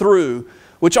them through,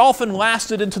 which often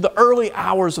lasted into the early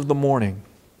hours of the morning.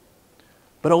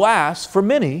 But alas, for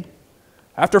many,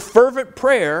 after fervent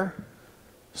prayer,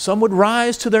 some would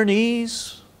rise to their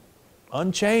knees,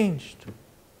 unchanged,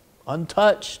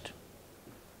 untouched.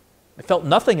 They felt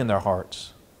nothing in their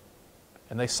hearts,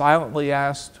 and they silently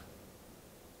asked,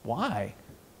 why?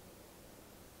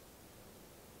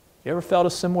 You ever felt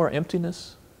a similar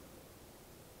emptiness?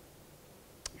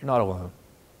 You're not alone.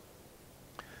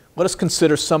 Let us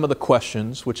consider some of the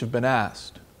questions which have been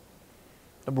asked.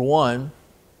 Number one,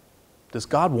 does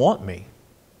God want me?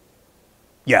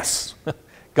 Yes,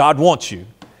 God wants you.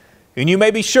 And you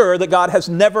may be sure that God has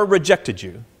never rejected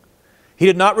you. He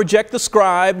did not reject the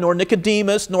scribe, nor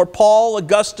Nicodemus, nor Paul,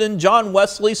 Augustine, John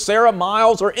Wesley, Sarah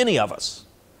Miles, or any of us.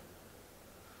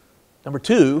 Number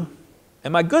two,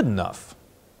 am I good enough?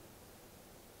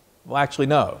 Well, actually,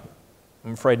 no.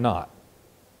 I'm afraid not.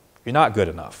 You're not good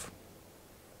enough.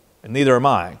 And neither am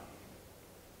I.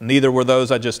 Neither were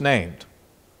those I just named.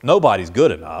 Nobody's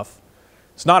good enough.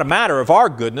 It's not a matter of our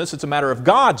goodness, it's a matter of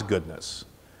God's goodness.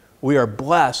 We are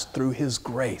blessed through His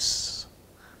grace.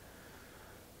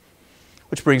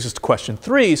 Which brings us to question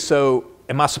 3. So,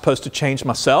 am I supposed to change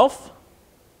myself?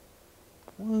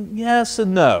 Well, yes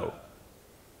and no.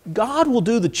 God will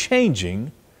do the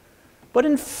changing, but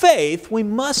in faith, we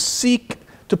must seek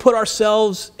to put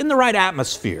ourselves in the right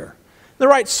atmosphere, the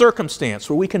right circumstance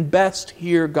where we can best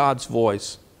hear God's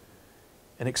voice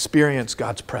and experience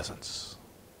God's presence.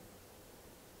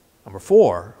 Number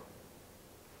 4,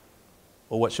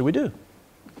 well, what should we do?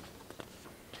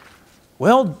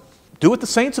 Well, do what the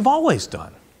saints have always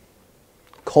done.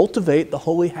 Cultivate the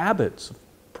holy habits of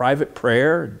private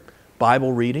prayer,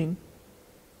 Bible reading,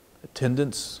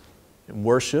 attendance in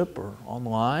worship or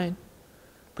online,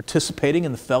 participating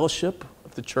in the fellowship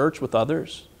of the church with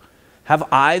others. Have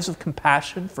eyes of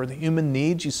compassion for the human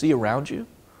needs you see around you.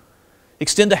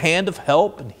 Extend a hand of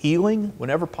help and healing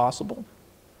whenever possible.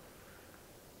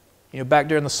 You know, back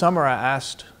during the summer, I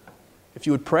asked if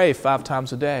you would pray 5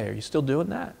 times a day. Are you still doing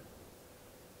that?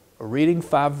 Or reading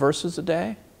 5 verses a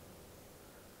day?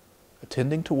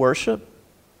 Attending to worship?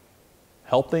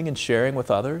 Helping and sharing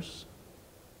with others?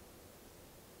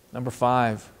 Number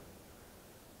 5,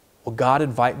 will God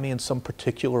invite me in some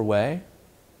particular way?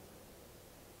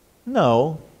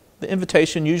 No. The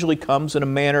invitation usually comes in a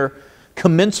manner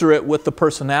commensurate with the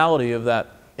personality of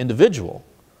that individual.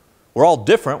 We're all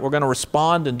different. We're going to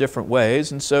respond in different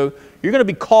ways. And so you're going to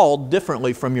be called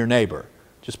differently from your neighbor.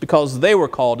 Just because they were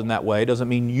called in that way doesn't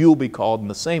mean you'll be called in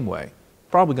the same way.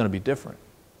 Probably going to be different.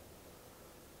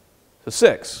 So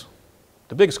 6,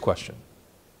 the biggest question.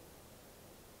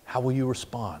 How will you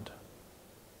respond?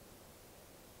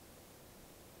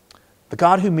 The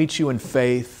God who meets you in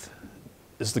faith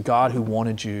is the God who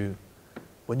wanted you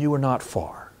when you were not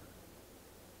far.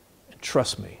 And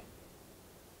trust me,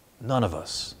 none of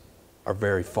us are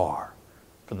very far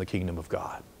from the kingdom of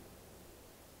God.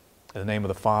 In the name of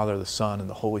the Father, the Son, and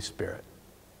the Holy Spirit.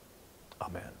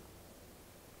 Amen.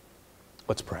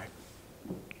 Let's pray.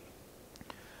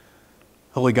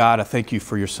 Holy God, I thank you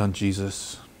for your Son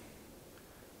Jesus,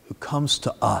 who comes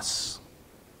to us,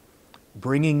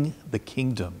 bringing the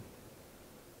kingdom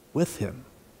with him,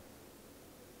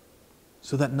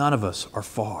 so that none of us are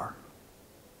far.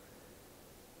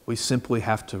 We simply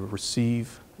have to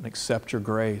receive and accept your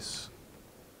grace.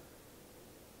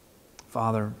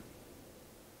 Father,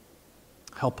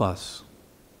 help us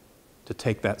to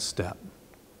take that step,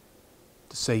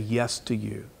 to say yes to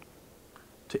you,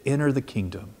 to enter the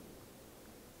kingdom,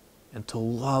 and to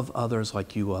love others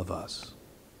like you love us.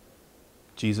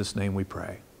 In Jesus' name we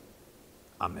pray.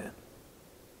 Amen.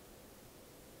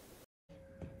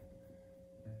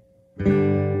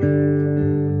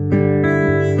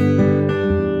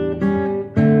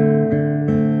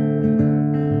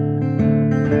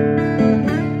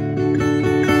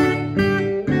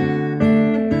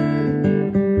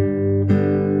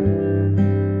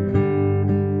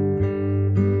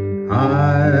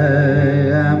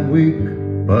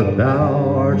 But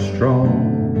thou art strong.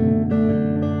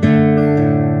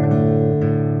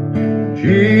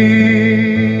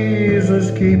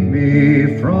 Jesus, keep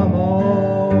me from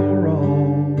all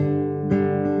wrong.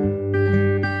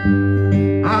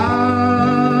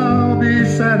 I'll be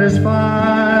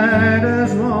satisfied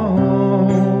as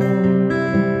long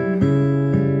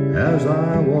as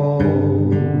I walk.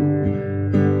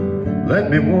 Let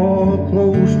me walk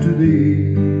close to thee.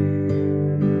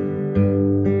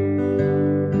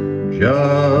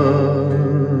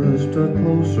 Just a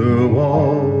closer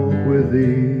walk with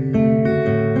thee.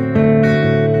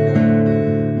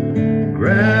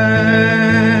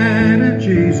 Granted,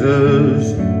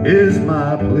 Jesus is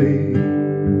my plea.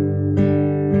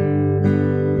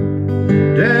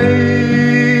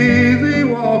 Daily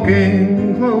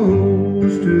walking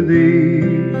close to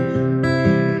thee.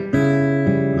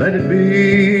 Let it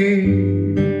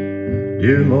be,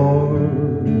 dear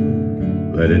Lord,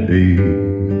 let it be.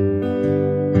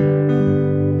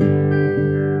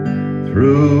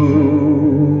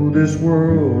 Through this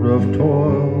world of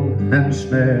toil and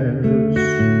snares,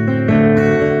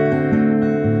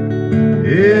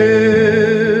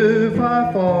 if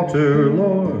I falter,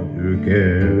 Lord, who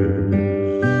cares?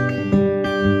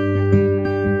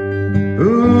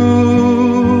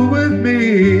 Who with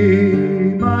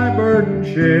me my burden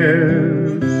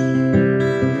shares?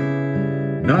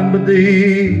 None but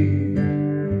thee,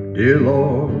 dear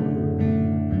Lord,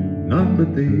 none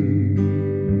but thee.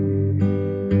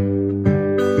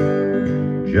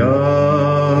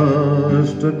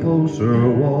 Just a closer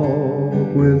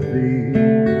walk with thee.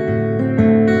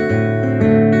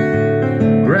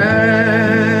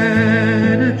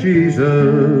 Granted,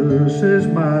 Jesus is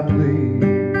my plea.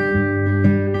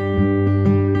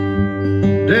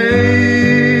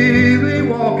 Daily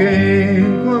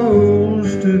walking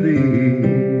close to thee.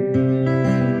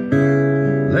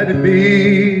 Let it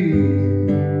be,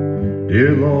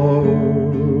 dear Lord,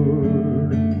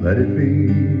 let it be.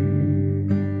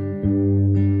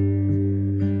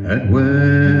 And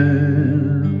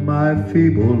when my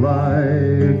feeble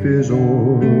life is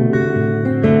o'er,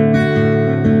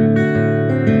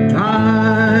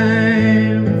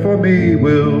 time for me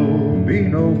will be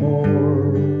no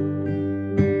more.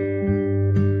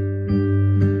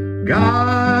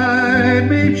 Guide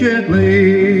me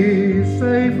gently,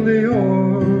 safely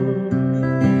o'er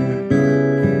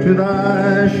to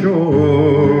thy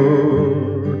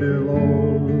shore, dear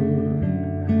Lord,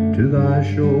 to thy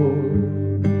shore.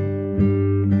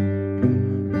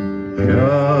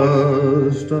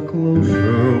 Just a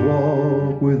closer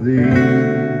walk with thee.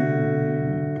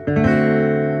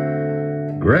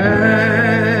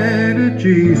 Granted,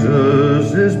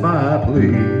 Jesus is my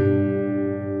plea.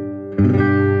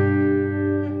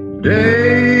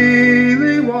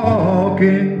 Daily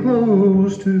walking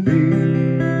close to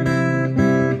thee.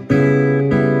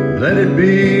 Let it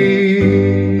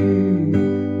be,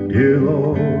 dear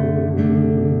Lord,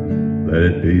 let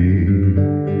it be.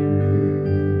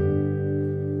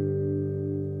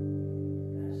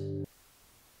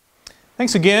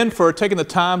 Thanks again for taking the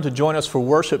time to join us for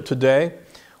worship today.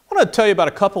 I want to tell you about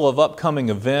a couple of upcoming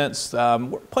events,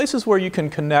 places where you can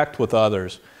connect with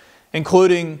others,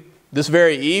 including this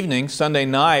very evening, Sunday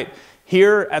night,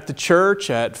 here at the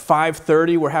church at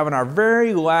 5:30, we're having our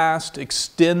very last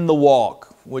Extend the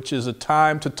Walk, which is a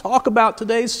time to talk about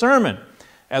today's sermon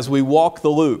as we walk the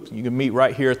loop. You can meet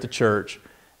right here at the church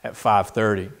at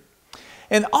 5:30.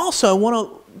 And also, I want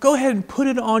to go ahead and put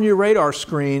it on your radar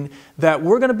screen that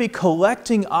we're going to be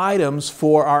collecting items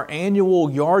for our annual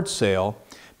yard sale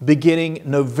beginning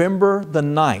November the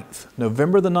 9th.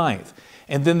 November the 9th.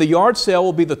 And then the yard sale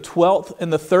will be the 12th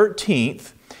and the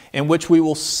 13th, in which we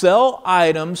will sell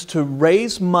items to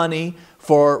raise money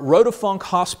for Rotafunk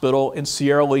Hospital in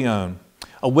Sierra Leone,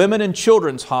 a women and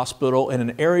children's hospital in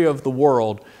an area of the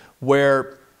world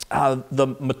where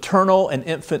the maternal and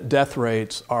infant death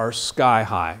rates are sky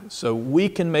high. So we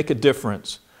can make a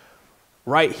difference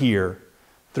right here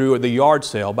through the yard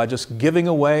sale by just giving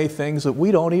away things that we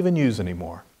don't even use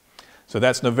anymore. So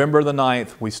that's November the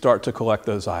 9th. We start to collect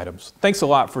those items. Thanks a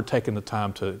lot for taking the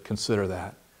time to consider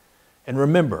that. And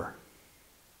remember,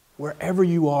 wherever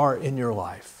you are in your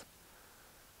life,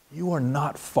 you are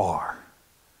not far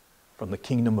from the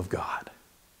kingdom of God.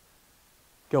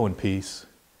 Go in peace.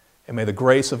 And may the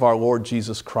grace of our Lord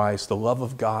Jesus Christ, the love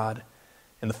of God,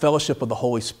 and the fellowship of the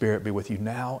Holy Spirit be with you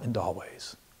now and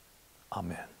always.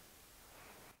 Amen.